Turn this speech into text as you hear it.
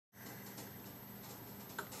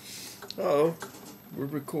Uh-oh, we're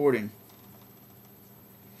recording.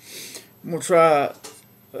 I'm going to try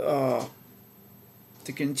to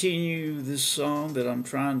continue this song that I'm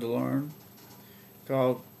trying to learn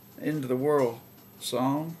called End of the World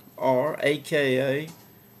Song, or AKA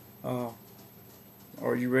Are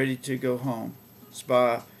You Ready to Go Home? It's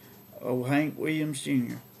by Hank Williams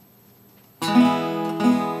Jr.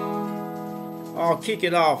 I'll kick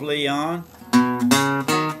it off, Leon.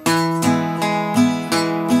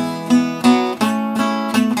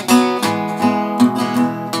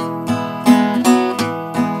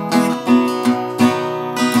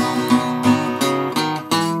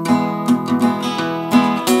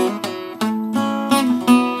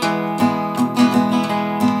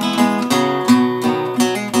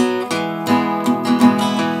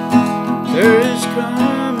 There is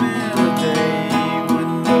coming a day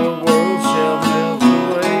when the world shall melt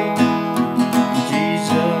away.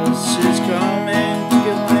 Jesus is coming to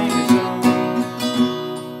claim his own.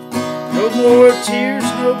 No more tears,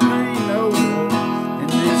 no pain, no more in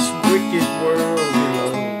this wicked world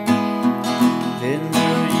below. Then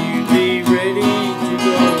will you be ready to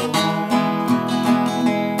go home?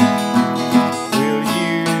 Will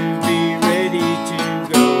you be ready to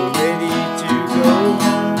go, home?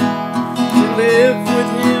 Live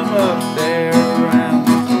with him up there around.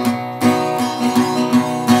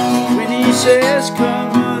 When he says,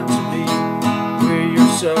 come unto me, will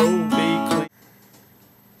your soul be clean?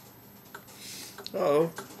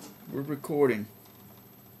 Uh-oh, we're recording.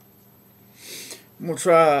 I'm going to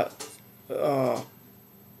try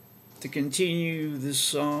to continue this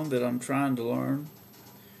song that I'm trying to learn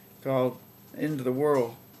called End of the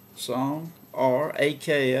World Song, or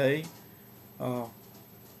AKA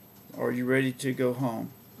Are You Ready to Go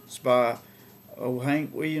Home? It's by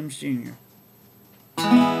Hank Williams Jr.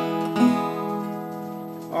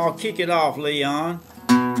 I'll kick it off, Leon.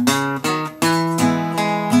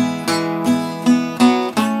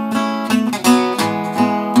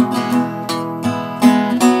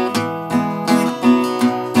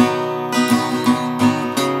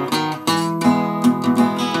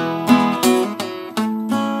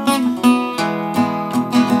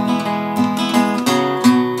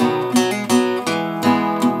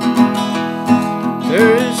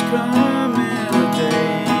 There is coming a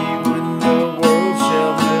day when the world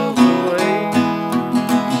shall melt away.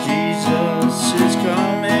 Jesus is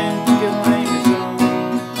coming to claim his own.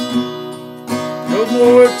 No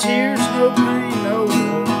more tears, no pain, no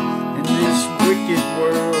more in this wicked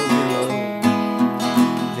world below.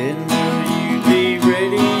 Then will you be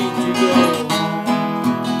ready to go home?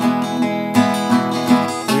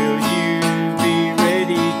 Will you be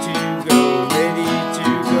ready to go,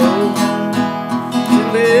 home?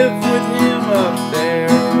 Live with him up there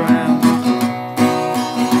around.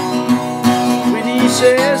 When he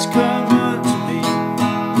says, come unto me,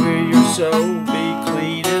 will your soul be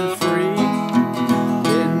clean and free?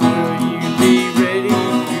 Then will you be ready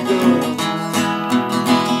to go?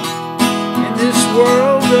 In this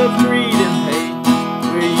world of greed and hate,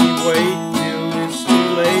 will you wait till it's too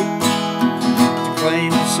late to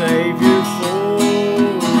claim the Savior for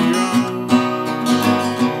your own?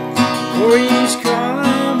 For he's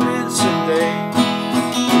coming someday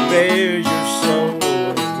to bear your soul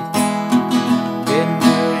away. Then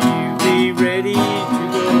will you be ready to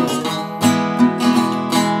go?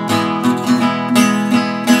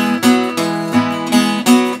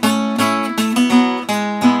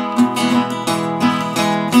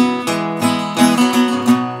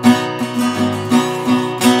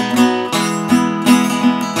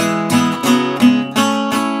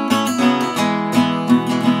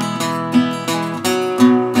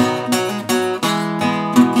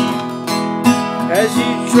 As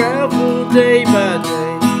you travel day by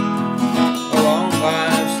day along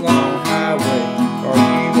life's long highway, are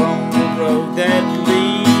you on the road that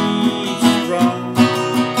leads to Rome?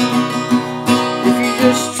 If you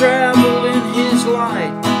just travel in his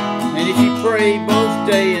light, and if you pray both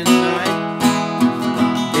day and night,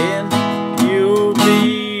 then you'll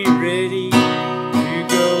be ready to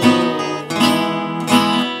go home.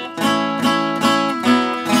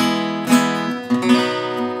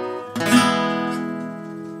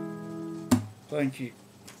 Thank you.